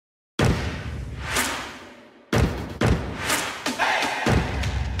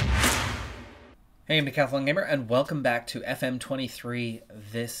Hey, I'm Decathlon Gamer, and welcome back to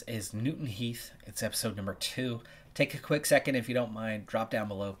FM23. This is Newton Heath. It's episode number 2. Take a quick second, if you don't mind, drop down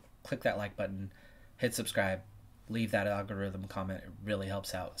below, click that like button, hit subscribe, leave that algorithm comment. It really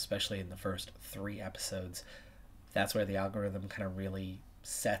helps out, especially in the first 3 episodes. That's where the algorithm kind of really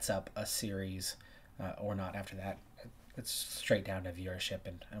sets up a series, or not after that. It's straight down to viewership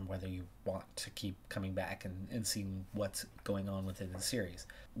and whether you want to keep coming back and seeing what's going on within the series.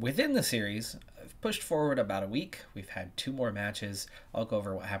 Within the series, I've pushed forward about a week. We've had 2 more matches. I'll go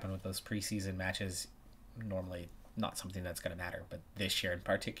over what happened with those preseason matches. Normally not something that's going to matter, but this year in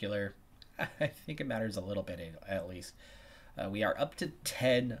particular, I think it matters a little bit at least. We are up to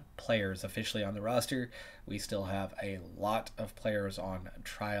 10 players officially on the roster. We still have a lot of players on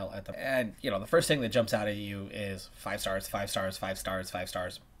trial at the... And, the first thing that jumps out at you is 5 stars, 5 stars, 5 stars, 5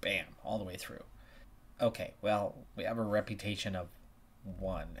 stars, bam, all the way through. Okay, well, we have a reputation of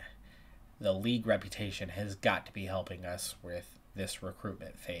 1. The league reputation has got to be helping us with this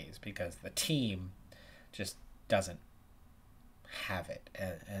recruitment phase because the team just doesn't have it.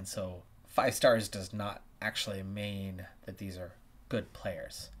 And so 5 stars does not actually mean that these are good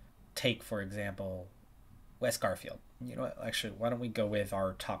players. Take, for example, Wes Garfield. You know what? Actually, why don't we go with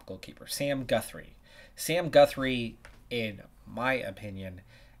our top goalkeeper, Sam Guthrie. Sam Guthrie, in my opinion,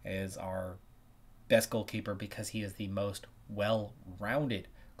 is our best goalkeeper because he is the most well-rounded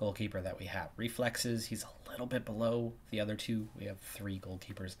goalkeeper that we have. Reflexes, he's a little bit below the other 2. We have 3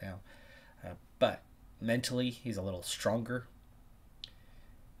 goalkeepers now. But mentally, he's a little stronger.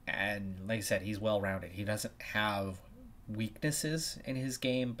 And like I said, he's well-rounded. He doesn't have weaknesses in his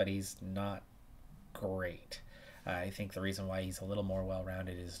game, but he's not great. I think the reason why he's a little more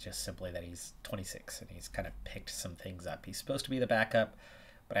well-rounded is just simply that he's 26 and he's kind of picked some things up. He's supposed to be the backup,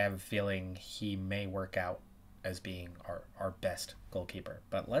 but I have a feeling he may work out as being our best goalkeeper.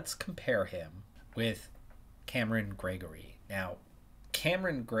 But let's compare him with Cameron Gregory. Now,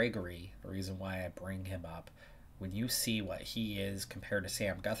 Cameron Gregory, the reason why I bring him up, when you see what he is compared to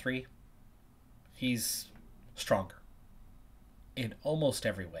Sam Guthrie, he's stronger in almost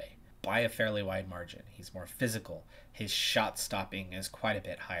every way by a fairly wide margin. He's more physical. His shot stopping is quite a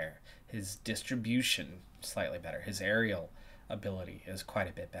bit higher. His distribution slightly better. His aerial ability is quite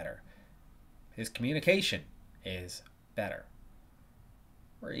a bit better. His communication is better.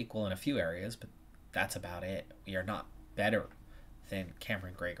 We're equal in a few areas, but that's about it. We are not better than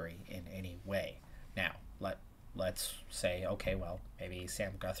Cameron Gregory in any way. Now, let's say, okay, well, maybe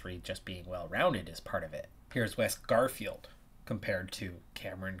Sam Guthrie just being well-rounded is part of it. Here's Wes Garfield compared to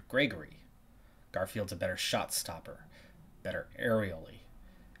Cameron Gregory. Garfield's a better shot stopper, better aerially.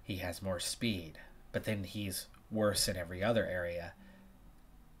 He has more speed, but then he's worse in every other area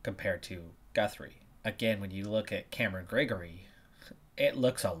compared to Guthrie. Again, when you look at Cameron Gregory, it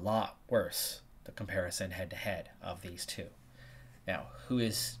looks a lot worse, the comparison head-to-head of these 2. Now, who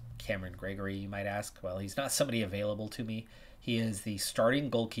is Cameron Gregory, you might ask? Well, he's not somebody available to me. He is the starting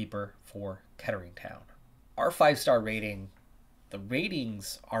goalkeeper for Kettering Town. Our 5-star rating, the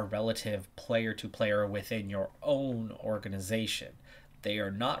ratings are relative player to player within your own organization. They are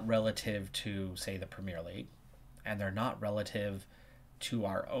not relative to, say, the Premier League, and they're not relative to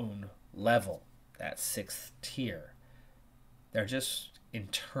our own level, that 6th tier. They're just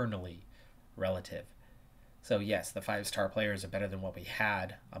internally relative. So yes, the 5-star players are better than what we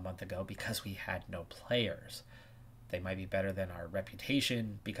had a month ago because we had no players. They might be better than our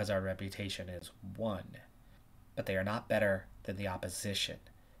reputation because our reputation is 1. But they are not better than the opposition.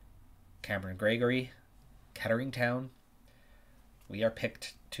 Cameron Gregory, Kettering Town, we are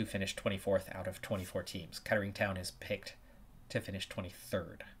picked to finish 24th out of 24 teams. Kettering Town is picked to finish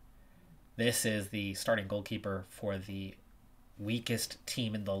 23rd. This is the starting goalkeeper for the weakest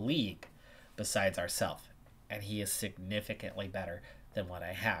team in the league besides ourselves. And he is significantly better than what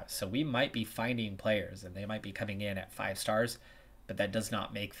I have. So we might be finding players, and they might be coming in at 5 stars, but that does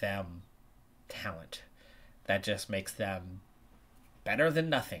not make them talent. That just makes them better than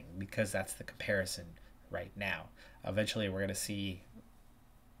nothing, because that's the comparison right now. Eventually, we're going to see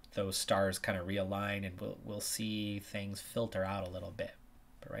those stars kind of realign, and we'll see things filter out a little bit.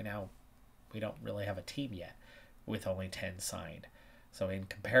 But right now, we don't really have a team yet with only 10 signed. So in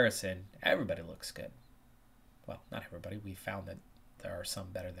comparison, everybody looks good. Well, not everybody. We found that there are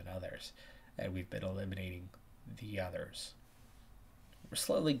some better than others, and we've been eliminating the others. We're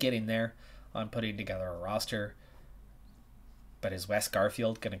slowly getting there on putting together a roster, but is Wes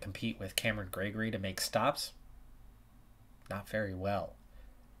Garfield going to compete with Cameron Gregory to make stops? Not very well.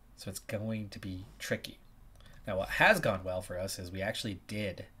 So it's going to be tricky. Now, what has gone well for us is we actually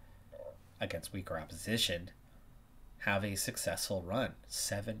did, against weaker opposition, have a successful run,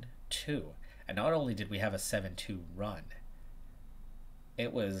 7-2. And not only did we have a 7-2 run,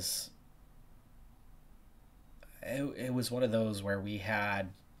 it was one of those where we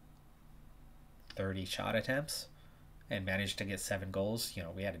had 30 shot attempts and managed to get 7 goals. You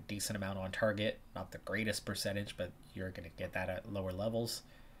know, we had a decent amount on target, not the greatest percentage, but you're going to get that at lower levels.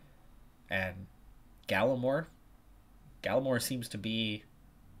 And Gallimore seems to be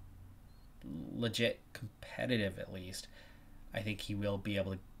legit competitive, at least. I think he will be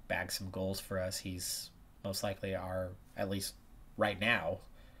able to bag some goals for us. He's most likely at least right now,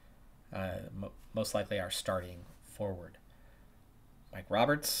 most likely our starting forward. Mike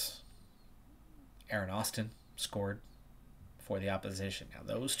Roberts, Aaron Austin scored for the opposition. Now,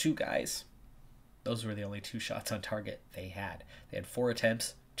 those two guys, those were the only 2 shots on target they had. They had 4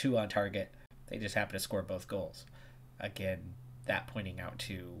 attempts, 2 on target. They just happened to score both goals. Again, that pointing out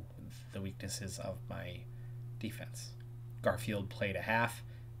to the weaknesses of my defense. Garfield played a half,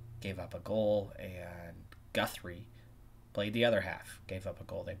 gave up a goal, and Guthrie played the other half, gave up a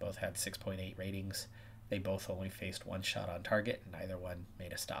goal. They both had 6.8 ratings. They both only faced 1 shot on target, and neither one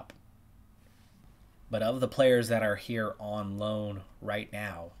made a stop. But of the players that are here on loan right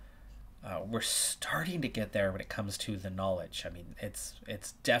now, we're starting to get there when it comes to the knowledge. I mean,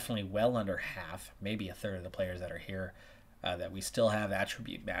 it's definitely well under half, maybe a third of the players that are here that we still have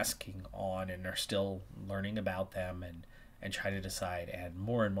attribute masking on and are still learning about them and try to decide. And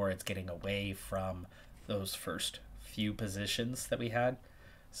more it's getting away from those first few positions that we had.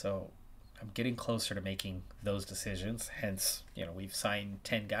 So I'm getting closer to making those decisions. Hence, you know, we've signed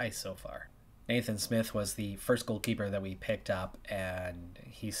 10 guys so far. Nathan Smith was the first goalkeeper that we picked up, and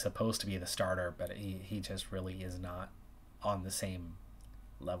he's supposed to be the starter, but he just really is not on the same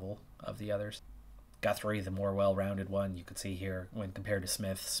level of the others. Guthrie, the more well-rounded one, you could see here when compared to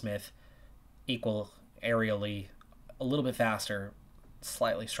Smith. Smith, equal aerially, a little bit faster,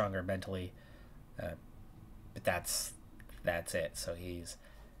 slightly stronger mentally, but that's it. So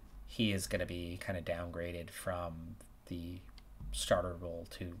he is going to be kind of downgraded from the starter role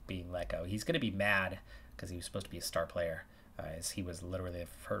to being let go. He's going to be mad because he was supposed to be a star player, as he was literally the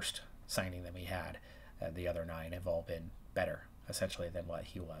first signing that we had. The other 9 have all been better, essentially, than what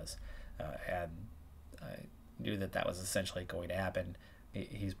he was. And I knew that was essentially going to happen.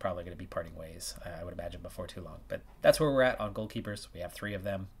 He's probably going to be parting ways, I would imagine, before too long. But that's where we're at on goalkeepers. We have 3 of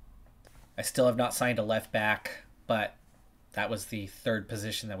them. I still have not signed a left back, but that was the 3rd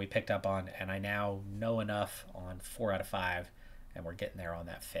position that we picked up on, and I now know enough on 4 out of 5, and we're getting there on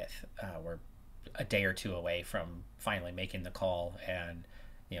that 5th. We're a day or 2 away from finally making the call and,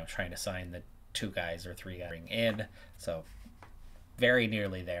 you know, trying to sign the 2 guys or 3 guys in. So very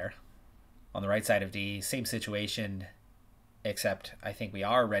nearly there. On the right side of D, same situation, except I think we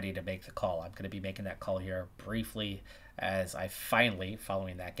are ready to make the call. I'm going to be making that call here briefly, as I finally,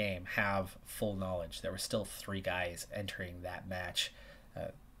 following that game, have full knowledge. There were still 3 guys entering that match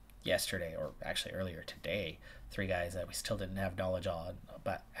yesterday, or actually earlier today. 3 guys that we still didn't have knowledge on,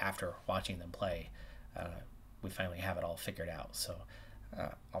 but after watching them play, we finally have it all figured out. So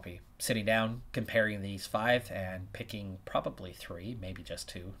I'll be sitting down, comparing these 5 and picking probably 3, maybe just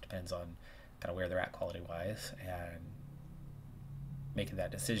 2, depends on kind of where they're at quality-wise, and making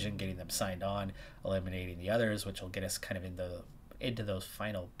that decision, getting them signed on, eliminating the others, which will get us kind of into those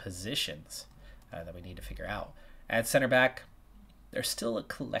final positions that we need to figure out. At center back, there's still a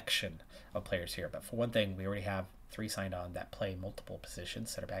collection of players here, but for one thing, we already have 3 signed on that play multiple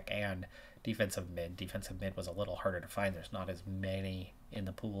positions, center back and defensive mid. Defensive mid was a little harder to find. There's not as many in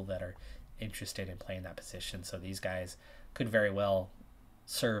the pool that are interested in playing that position, so these guys could very well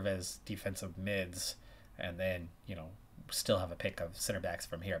serve as defensive mids, and then, you know, still have a pick of center backs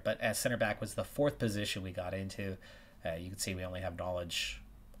from here. But as center back was the 4th position we got into, you can see we only have knowledge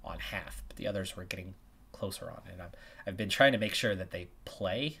on half, but the others were getting closer on, and I've been trying to make sure that they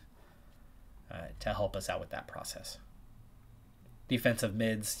play to help us out with that process. Defensive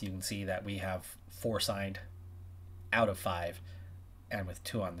mids, you can see that we have 4 signed out of 5, and with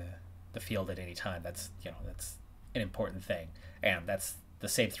 2 on the field at any time. That's an important thing, and that's the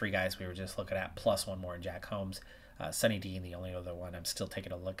same 3 guys we were just looking at, plus 1 more in Jack Holmes. Sonny Dean, the only other one I'm still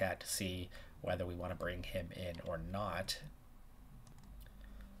taking a look at to see whether we want to bring him in or not.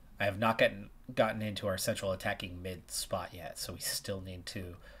 I have not gotten into our central attacking mid spot yet, so we still need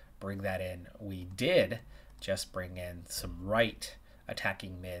to bring that in. We did just bring in some right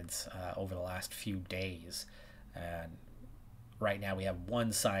attacking mids over the last few days, and right now we have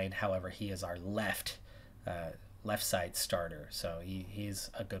 1 signed. However, he is our left side starter, so he's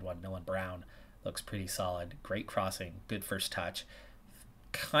a good one. Millen Brown looks pretty solid. Great crossing, good first touch,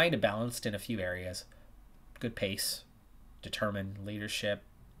 kind of balanced in a few areas, good pace, determined leadership,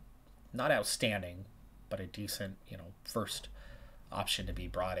 not outstanding, but a decent, first option to be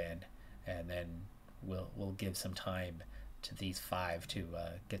brought in, and then we'll give some time to these five to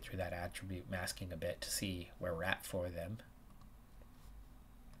get through that attribute masking a bit to see where we're at for them.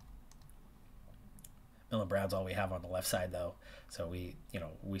 Millen Brown's all we have on the left side though, so we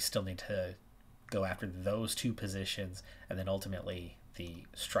still need to go after those two positions, and then ultimately the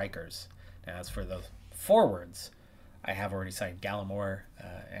strikers. Now, as for the forwards, I have already signed Gallimore,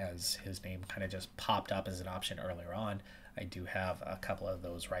 as his name kind of just popped up as an option earlier on. I do have a couple of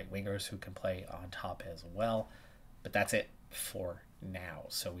those right wingers who can play on top as well, but that's it for now.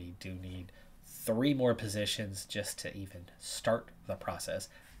 So we do need 3 more positions just to even start the process.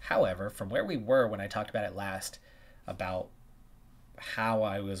 However, from where we were when I talked about it last, about how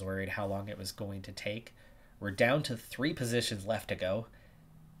I was worried how long it was going to take, we're down to 3 positions left to go.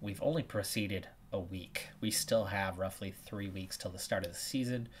 We've only proceeded a week. We still have roughly 3 weeks till the start of the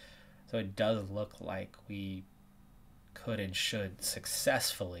season, so it does look like we could and should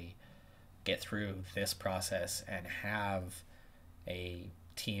successfully get through this process and have a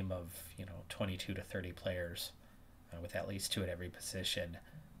team of 22 to 30 players, with at least 2 at every position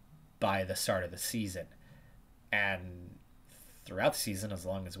by the start of the season. And throughout the season, as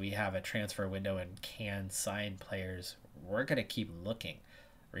long as we have a transfer window and can sign players, we're going to keep looking.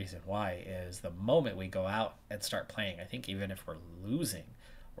 Reason why is the moment we go out and start playing, I think even if we're losing,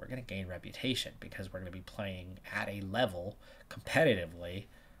 we're going to gain reputation, because we're going to be playing at a level competitively,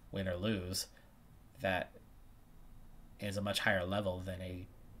 win or lose, that is a much higher level than a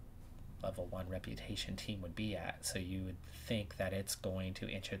level 1 reputation team would be at. So you would think that it's going to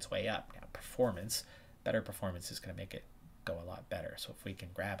inch its way up. Now, better performance is going to make it go a lot better. So if we can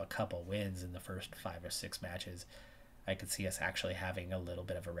grab a couple wins in the first 5 or 6 matches, I could see us actually having a little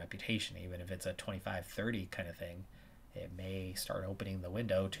bit of a reputation. Even if it's a 25-30 kind of thing, it may start opening the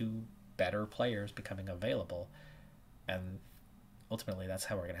window to better players becoming available. And ultimately, that's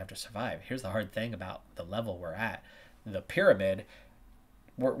how we're going to have to survive. Here's the hard thing about the level we're at. The pyramid,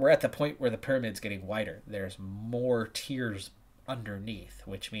 we're at the point where the pyramid's getting wider. There's more tiers underneath,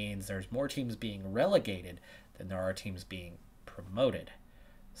 which means there's more teams being relegated than there are teams being promoted.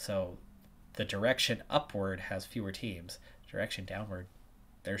 So the direction upward has fewer teams. Direction downward,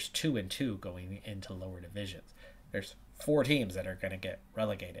 there's 2 and 2 going into lower divisions. There's 4 teams that are going to get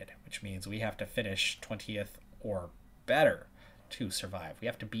relegated, which means we have to finish 20th or better to survive. We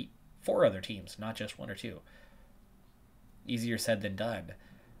have to beat 4 other teams, not just 1 or 2. Easier said than done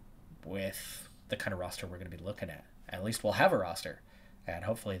with the kind of roster we're going to be looking at. At least we'll have a roster, and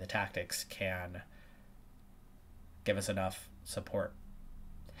hopefully the tactics can give us enough support.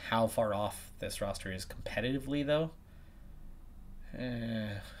 How far off this roster is competitively, though,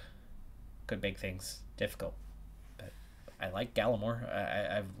 could make things difficult. But I like Gallimore.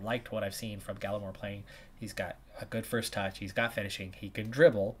 I've liked what I've seen from Gallimore playing. He's got a good first touch. He's got finishing. He can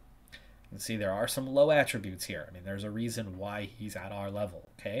dribble. And see, there are some low attributes here. I mean, there's a reason why he's at our level,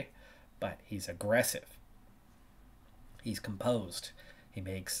 okay? But he's aggressive. He's composed. He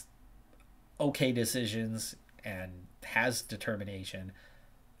makes okay decisions and has determination.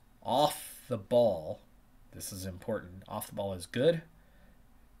 Off the ball, this is important. Off the ball is good.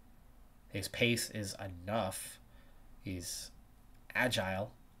 His pace is enough. He's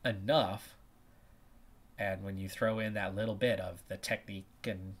agile enough. And when you throw in that little bit of the technique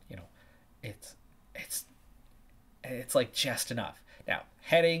and, it's like just enough. Now,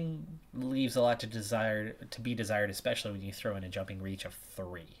 heading leaves a lot to be desired, especially when you throw in a jumping reach of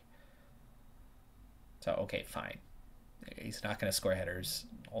 3. So, okay, fine. He's not going to score headers.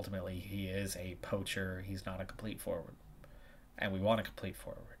 Ultimately, he is a poacher. He's not a complete forward. And we want a complete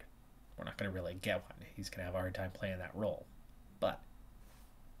forward. We're not going to really get one. He's going to have a hard time playing that role. But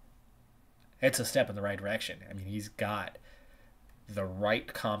it's a step in the right direction. I mean, he's got the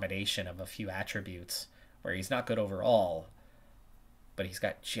right combination of a few attributes where he's not good overall, but he's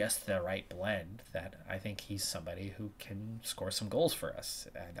got just the right blend that I think he's somebody who can score some goals for us.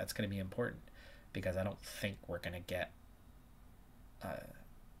 And that's going to be important, because I don't think we're going to get a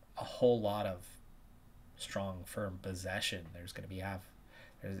whole lot of strong, firm possession. It's going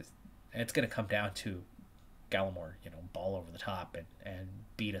to come down to Gallimore, ball over the top and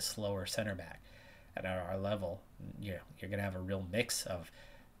beat a slower center back. And at our level, you're going to have a real mix of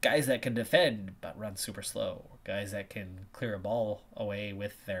guys that can defend but run super slow, guys that can clear a ball away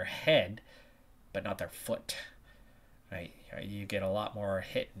with their head but not their foot. Right? You get a lot more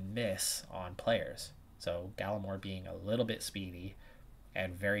hit and miss on players. So Gallimore being a little bit speedy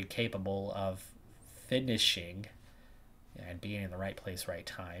and very capable of finishing and being in the right place, right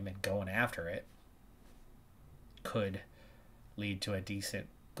time, and going after it could lead to a decent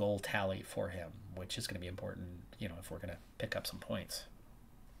goal tally for him, which is going to be important, if we're going to pick up some points.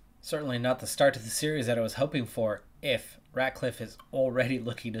 Certainly not the start to the series that I was hoping for if Ratcliffe is already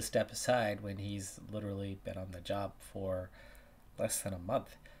looking to step aside when he's literally been on the job for less than a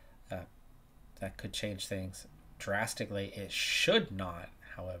month. That could change things drastically. It should not,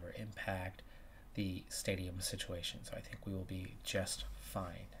 however, impact the stadium situation. So I think we will be just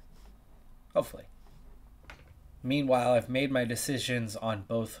fine. Hopefully. Meanwhile, I've made my decisions on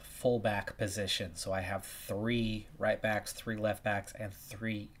both fullback positions. So I have 3 right backs, 3 left backs, and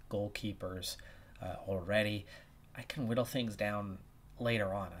 3 goalkeepers already. I can whittle things down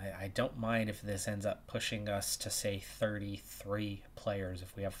later on. I don't mind if this ends up pushing us to, say, 33 players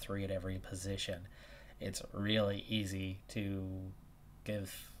if we have 3 at every position. It's really easy to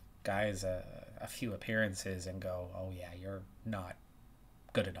give guys a few appearances and go, oh yeah, you're not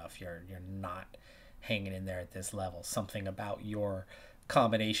good enough. You're not hanging in there at this level. Something about your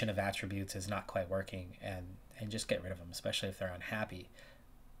combination of attributes is not quite working, and just get rid of them, especially if they're unhappy.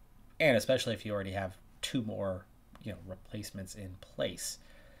 And especially if you already have 2 more replacements in place.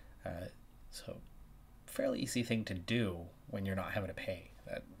 So fairly easy thing to do when you're not having to pay.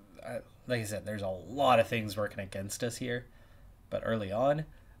 Like I said, there's a lot of things working against us here, but early on,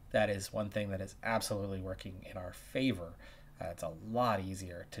 that is one thing that is absolutely working in our favor. It's a lot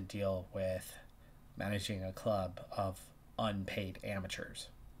easier to deal with managing a club of unpaid amateurs.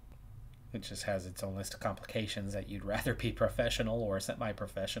 It just has its own list of complications that you'd rather be professional or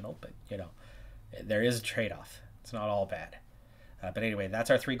semi-professional, but there is a trade-off. It's not all bad. But anyway, that's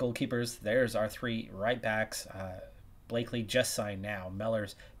our 3 goalkeepers. There's our 3 right backs. Blakely just signed now.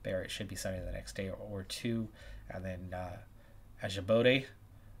 Mellors, Barrett should be signing the next day or 2. And then Ajabode,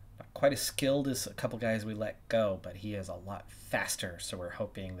 not quite as skilled as a couple guys we let go, but he is a lot faster. So we're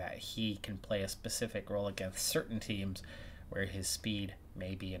hoping that he can play a specific role against certain teams where his speed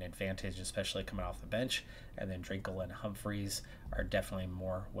may be an advantage, especially coming off the bench. And then Drinkle and Humphreys are definitely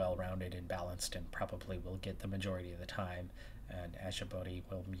more well-rounded and balanced and probably will get the majority of the time. And Ajabode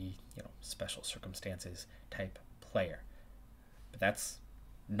will be, special circumstances type player. But that's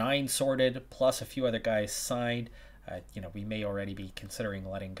 9 sorted, plus a few other guys signed. We may already be considering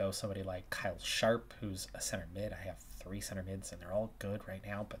letting go somebody like Kyle Sharp, who's a center mid. I have 3 center mids, and they're all good right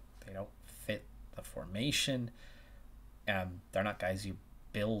now, but they don't fit the formation. They're not guys you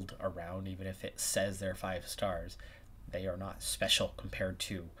build around, even if it says they're 5 stars. They are not special compared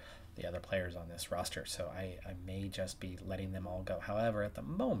to the other players on this roster, so I may just be letting them all go. However, at the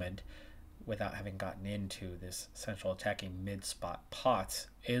moment, without having gotten into this central attacking mid-spot, Potts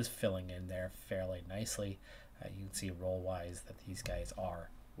is filling in there fairly nicely. You can see role-wise that these guys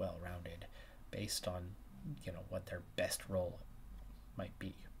are well-rounded based on, what their best role might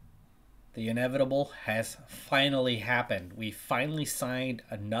be. The inevitable has finally happened. We finally signed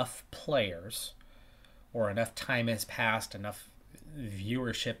enough players, or enough time has passed, enough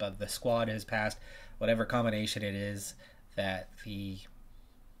viewership of the squad has passed, whatever combination it is, that the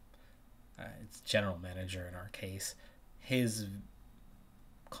it's general manager in our case, his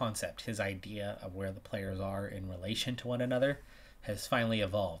concept, his idea of where the players are in relation to one another has finally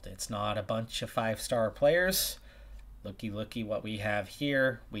evolved. It's not a bunch of 5-star players. Looky what we have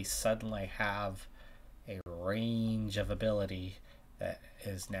here. We suddenly have a range of ability that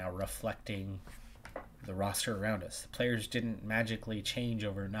is now reflecting the roster around us. The players didn't magically change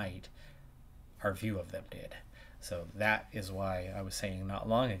overnight. Our view of them did. So that is why I was saying not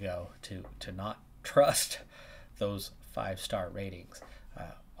long ago to not trust those 5-star ratings.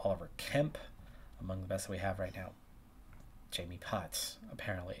 Oliver Kemp, among the best that we have right now. Jamie Potts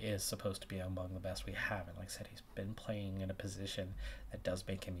apparently is supposed to be among the best we have. And like I said, he's been playing in a position that does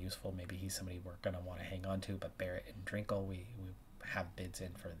make him useful. Maybe he's somebody we're going to want to hang on to. But Barrett and Drinkle, we have bids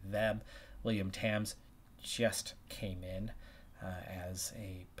in for them. William Tams just came in as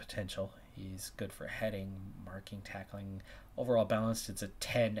a potential. He's good for heading, marking, tackling. Overall balanced, it's a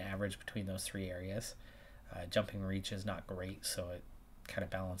 10 average between those 3 areas. Jumping reach is not great, so it kind of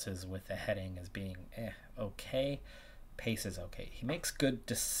balances with the heading as being okay. Pace is okay. He makes good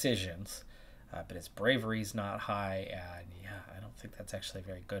decisions, but his bravery's not high, and I don't think that's actually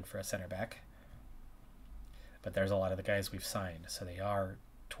very good for a center back. But there's a lot of the guys we've signed, so they are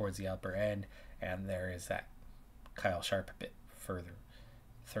towards the upper end, and there is that Kyle Sharp a bit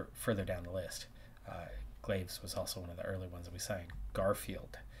further down the list. Glaves was also one of the early ones that we signed.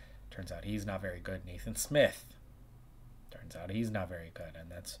 Garfield, turns out he's not very good. Nathan Smith, turns out he's not very good, and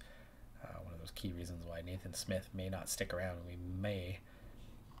that's one of those key reasons why Nathan Smith may not stick around. We may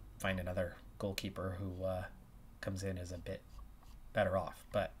find another goalkeeper who comes in as a bit better off.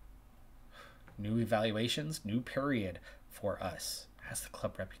 But new evaluations, new period for us. Has the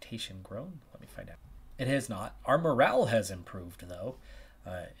club reputation grown? Let me find out. It has not. Our morale has improved, though.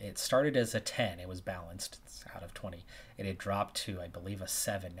 It started as a 10. It was balanced. It's out of 20. It had dropped to, I believe, a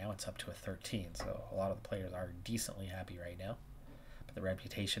 7. Now it's up to a 13. So a lot of the players are decently happy right now. But the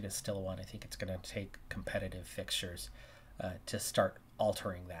reputation is still one. I think it's going to take competitive fixtures to start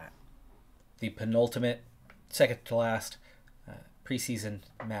altering that. The penultimate, second to last preseason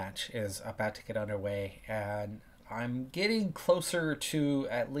match is about to get underway. And I'm getting closer to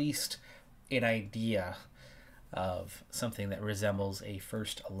at least an idea of something that resembles a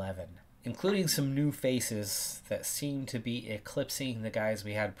first 11, including some new faces that seem to be eclipsing the guys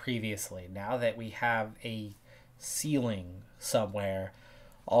we had previously. Now that we have a ceiling somewhere,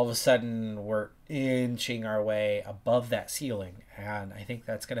 all of a sudden we're inching our way above that ceiling, and I think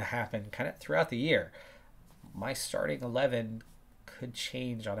that's going to happen kind of throughout the year. My starting 11 could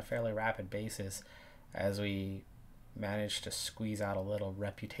change on a fairly rapid basis as we manage to squeeze out a little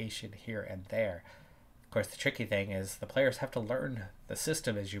reputation here and there. Of course, the tricky thing is the players have to learn the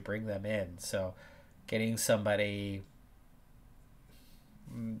system as you bring them in. So getting somebody,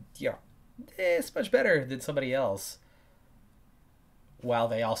 it's much better than somebody else, while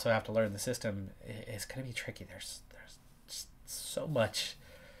they also have to learn the system, is going to be tricky. There's just so much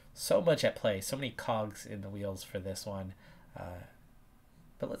at play, so many cogs in the wheels for this one.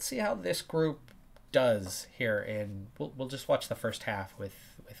 But let's see how this group does here, and we'll just watch the first half with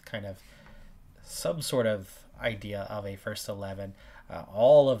kind of some sort of idea of a first 11.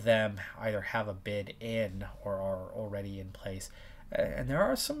 All of them either have a bid in or are already in place, and there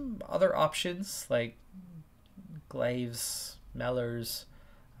are some other options like Glaves, Mellors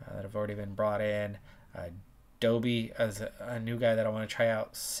that have already been brought in. Doby as a new guy that I want to try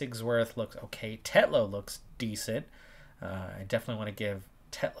out. Sigsworth looks okay. Tetlow looks decent. I definitely want to give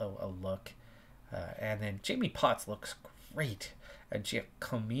Tetlow a look. And then Jamie Potts looks great. And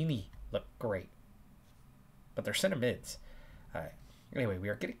Giacomini looked great. But they're center mids. Anyway, we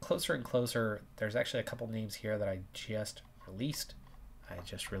are getting closer and closer. There's actually a couple names here that I just released. I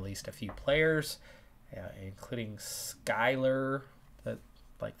just released a few players, including Skyler, the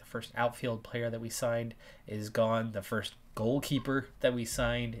first outfield player that we signed is gone. The first goalkeeper that we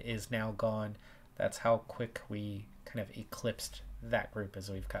signed is now gone. That's how quick we kind of eclipsed that group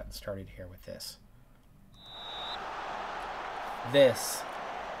as we've gotten started here with this. This,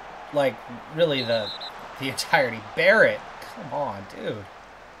 like, really the entirety. Barrett, come on, dude.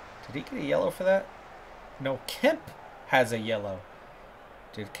 Did he get a yellow for that? No, Kemp has a yellow.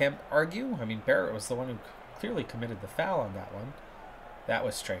 Did Kemp argue? I mean, Barrett was the one who clearly committed the foul on that one. That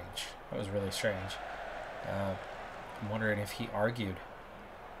was strange. That was really strange. I'm wondering if he argued.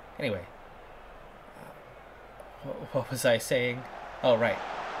 Anyway. What was I saying? Oh, right.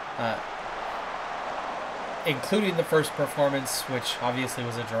 Including the first performance, which obviously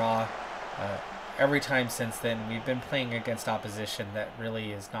was a draw. Every time since then, we've been playing against opposition that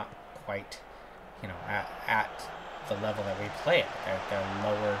really is not quite, at the level that we play at. They're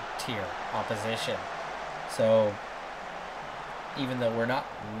lower tier opposition. So even though we're not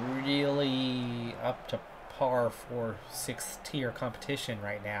really up to par for 6th tier competition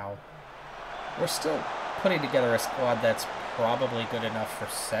right now, we're still putting together a squad that's probably good enough for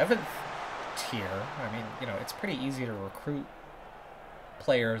 7th tier. I mean, it's pretty easy to recruit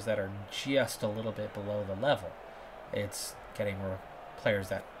players that are just a little bit below the level. It's getting players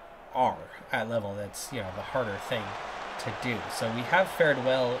that are at level that's, the harder thing to do. So we have fared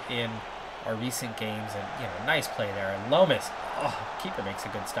well in our recent games, and, nice play there. And Lomas, keeper makes a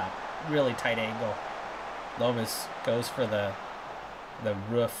good stop. Really tight angle. Lomas goes for the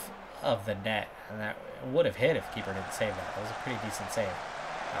roof of the net, and that would have hit if keeper didn't save that. That was a pretty decent save.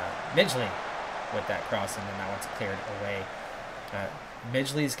 Midgley with that crossing, and that one's cleared away.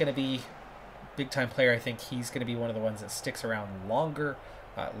 Midgley is going to be a big-time player. I think he's going to be one of the ones that sticks around longer.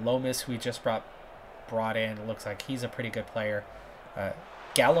 Lomas, who we just brought in, it looks like he's a pretty good player.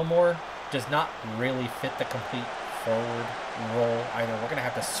 Gallimore does not really fit the complete forward role either. We're going to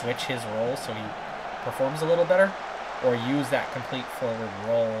have to switch his role so he performs a little better, or use that complete forward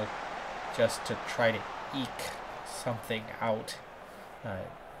role just to try to eke something out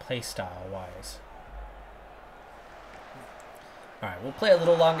play style wise. Alright, we'll play a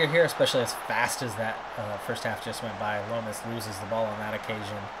little longer here, especially as fast as that first half just went by. Lomas loses the ball on that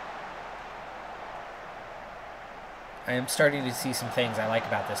occasion. I am starting to see some things I like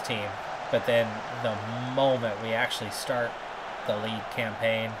about this team, but then the moment we actually start the league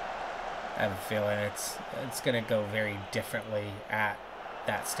campaign, I have a feeling it's going to go very differently at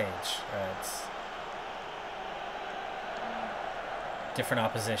that stage. It's different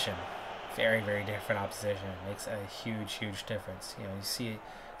opposition, Very, very different opposition. It makes a huge, huge difference. You know, you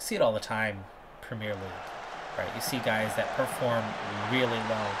see it all the time, Premier League, right? You see guys that perform really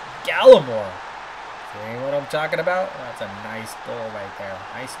well. Gallimore, see what I'm talking about? That's a nice goal right there.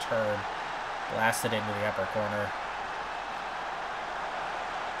 Nice turn, blasted into the upper corner.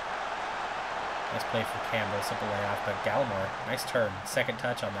 Nice play from Campbell, simple layoff, but Gallimore, nice turn, second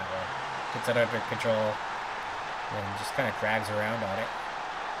touch on that one. Gets it under control, and just kind of drags around on it.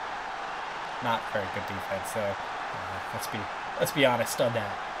 Not very good defense, though. Let's be honest on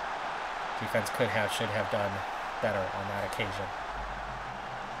that. Defense should have done better on that occasion.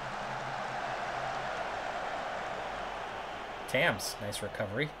 Tams, nice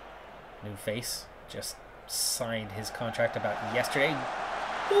recovery. New face, just signed his contract about yesterday.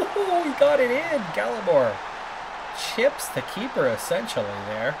 Ooh, he got it in. Gallimore chips the keeper essentially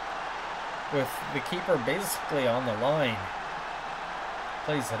there, with the keeper basically on the line.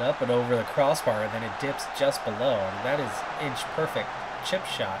 Plays it up and over the crossbar, and then it dips just below. I mean, that is inch perfect chip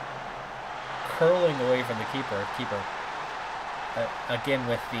shot, curling away from the keeper. Keeper again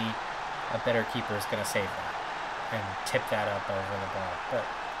with a better keeper is going to save that and tip that up over the bar. But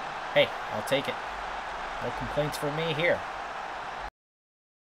hey, I'll take it. No complaints from me here.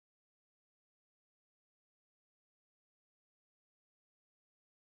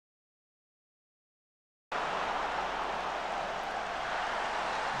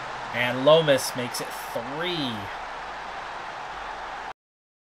 And Lomas makes it 3.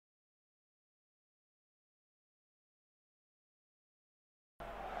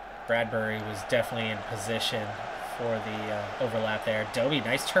 Bradbury was definitely in position for the overlap there. Dobie,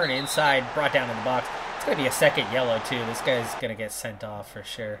 nice turn inside, brought down in the box. It's going to be a second yellow, too. This guy's going to get sent off for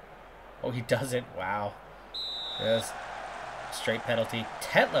sure. Oh, he doesn't. Wow. Yes. Straight penalty.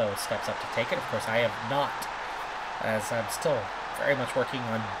 Tetlow steps up to take it. Of course, I have not, as I'm still very much working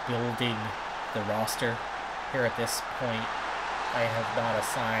on building the roster here at this point. I have not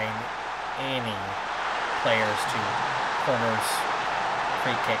assigned any players to corners,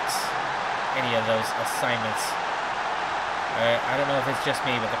 free kicks, any of those assignments. I don't know if it's just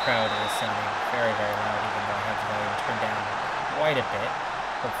me, but the crowd is sounding very, very loud, even though I have the volume turned down quite a bit.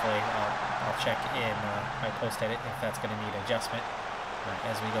 Hopefully I'll check in my post-edit if that's going to need adjustment.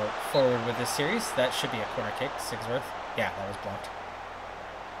 As we go forward with this series, that should be a corner kick. Sigsworth. Yeah, that was blocked.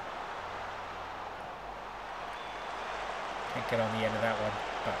 Can't get on the end of that one,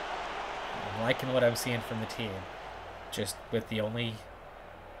 but I'm liking what I'm seeing from the team. Just with the only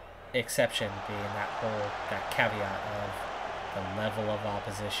exception being that caveat of the level of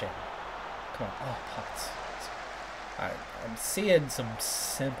opposition. Come on, oh, Potts. I'm seeing some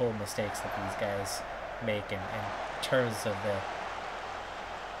simple mistakes that these guys make in terms of the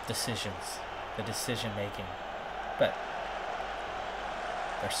decisions, the decision making. But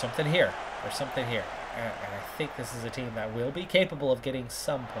there's something here. There's something here. And I think this is a team that will be capable of getting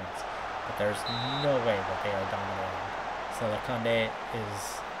some points. But there's no way that they are dominating. So Laconde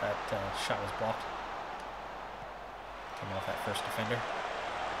that shot was blocked. Came off that first defender.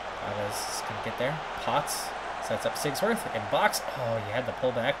 Chavez is going to get there. Potts sets up Sigsworth in box. Oh, he had the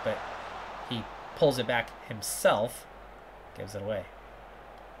pullback, but he pulls it back himself. Gives it away.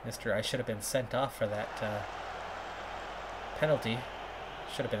 I should have been sent off for that penalty.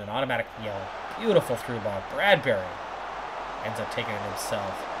 Should have been an automatic yellow. Beautiful through ball. Bradbury ends up taking it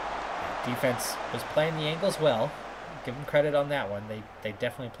himself. Defense was playing the angles well. Give them credit on that one. They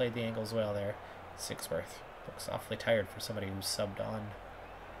definitely played the angles well there. Sigsworth looks awfully tired for somebody who's subbed on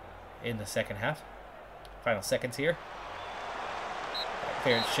in the second half. Final seconds here.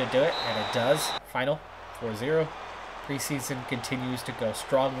 Clearance should do it, and it does. Final 4-0. Preseason continues to go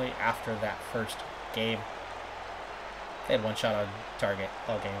strongly after that first game. They had one shot on target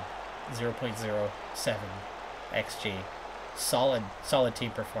all game. 0.07 XG. Solid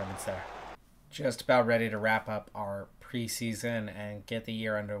team performance there. Just about ready to wrap up our preseason and get the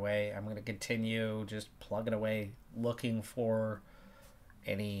year underway. I'm going to continue just plugging away, looking for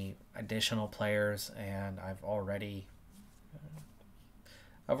any additional players, and I've already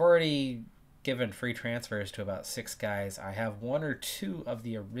given free transfers to about 6 guys. I have 1 or 2 of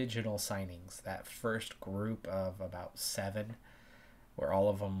the original signings, that first group of about 7, where all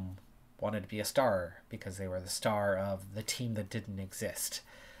of them wanted to be a star because they were the star of the team that didn't exist.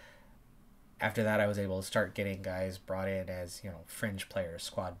 After that, I was able to start getting guys brought in as, fringe players,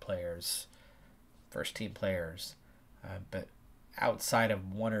 squad players, first team players. But outside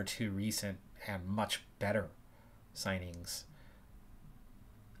of 1 or 2 recent and much better signings,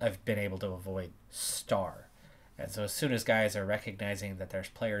 I've been able to avoid star. And so as soon as guys are recognizing that there's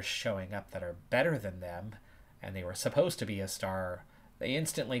players showing up that are better than them, and they were supposed to be a star, they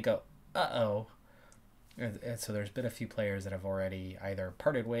instantly go, uh-oh. And so there's been a few players that have already either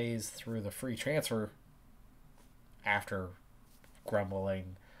parted ways through the free transfer after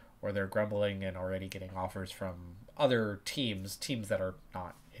grumbling, or they're grumbling and already getting offers from other teams that are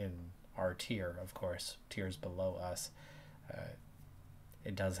not in our tier, of course, tiers below us.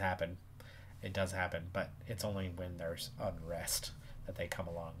 It does happen. It does happen, but it's only when there's unrest that they come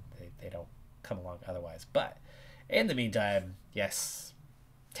along. They don't come along otherwise. But in the meantime, yes,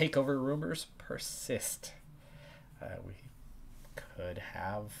 takeover rumors persist. We could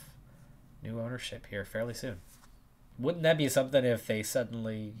have new ownership here fairly soon. Wouldn't that be something if they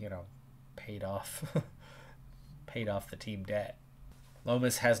suddenly, paid off paid off the team debt?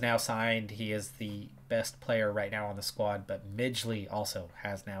 Lomas has now signed. He is the best player right now on the squad, but Midgley also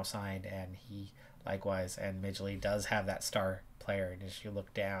has now signed, and he likewise, and Midgley does have that star player. And as you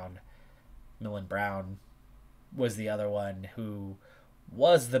look down, Millen Brown was the other one who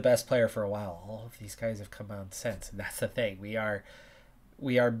was the best player for a while. All of these guys have come on since, and that's the thing. We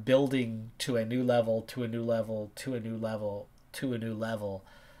are building to a new level, to a new level, to a new level, to a new level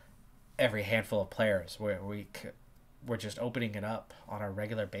every handful of players, where we're just opening it up on a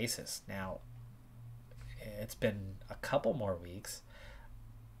regular basis. Now, it's been a couple more weeks.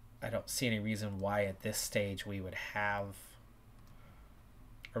 I don't see any reason why at this stage we would have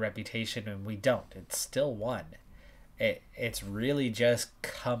a reputation, and we don't. It's still one. It's really just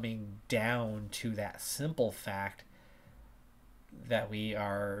coming down to that simple fact that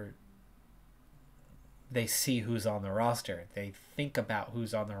they see who's on the roster. They think about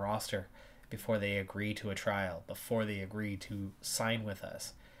who's on the roster before they agree to a trial, before they agree to sign with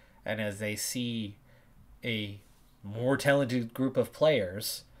us. And as they see a more talented group of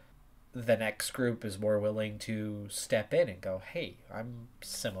players, the next group is more willing to step in and go, hey, I'm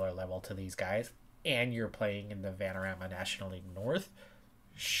similar level to these guys, and you're playing in the Vanarama National League North?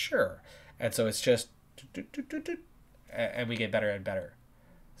 Sure. And so it's just, and we get better and better.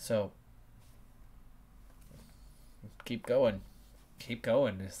 So keep going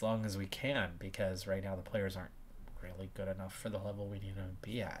as long as we can, because right now the players aren't really good enough for the level we need to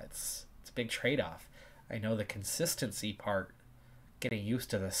be at. It's a big trade-off. I know the consistency part, getting used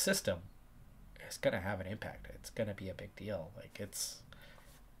to the system, is going to have an impact. It's going to be a big deal. Like,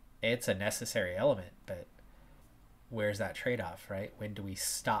 it's a necessary element, but where's that trade-off, right? When do we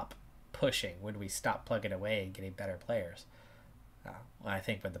stop pushing? When do we stop plugging away and getting better players? Well, I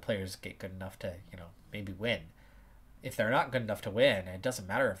think when the players get good enough to, maybe win. If they're not good enough to win, it doesn't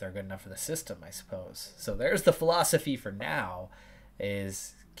matter if they're good enough for the system, I suppose. So there's the philosophy for now,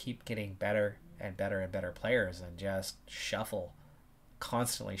 is keep getting better and better and better players, and just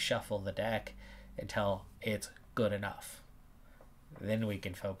constantly shuffle the deck until it's good enough. Then we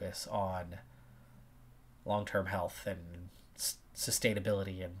can focus on long-term health and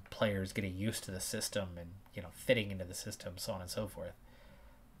sustainability and players getting used to the system and, fitting into the system, so on and so forth.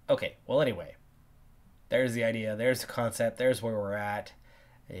 Okay, well, anyway, there's the idea, there's the concept, there's where we're at,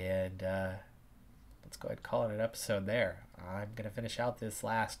 and let's go ahead and call it an episode there. I'm going to finish out this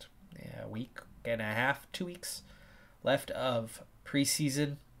last week and a half, 2 weeks left of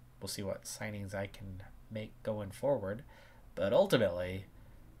preseason. We'll see what signings I can make going forward, but ultimately,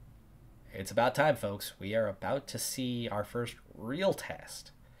 it's about time, folks. We are about to see our first real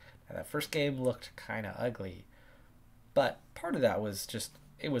test. Now, that first game looked kind of ugly, but part of that was just,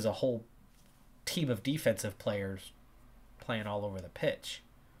 it was a whole team of defensive players playing all over the pitch.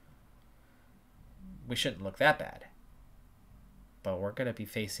 We shouldn't look that bad, but we're going to be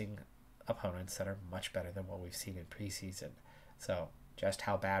facing opponents that are much better than what we've seen in preseason. So just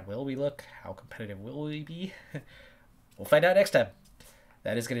how bad will we look? How competitive will we be? We'll find out next time.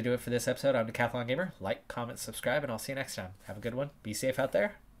 That is going to do it for this episode. I'm Decathlon Gamer. Like, comment, subscribe, and I'll see you next time. Have a good one. Be safe out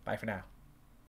there. Bye for now.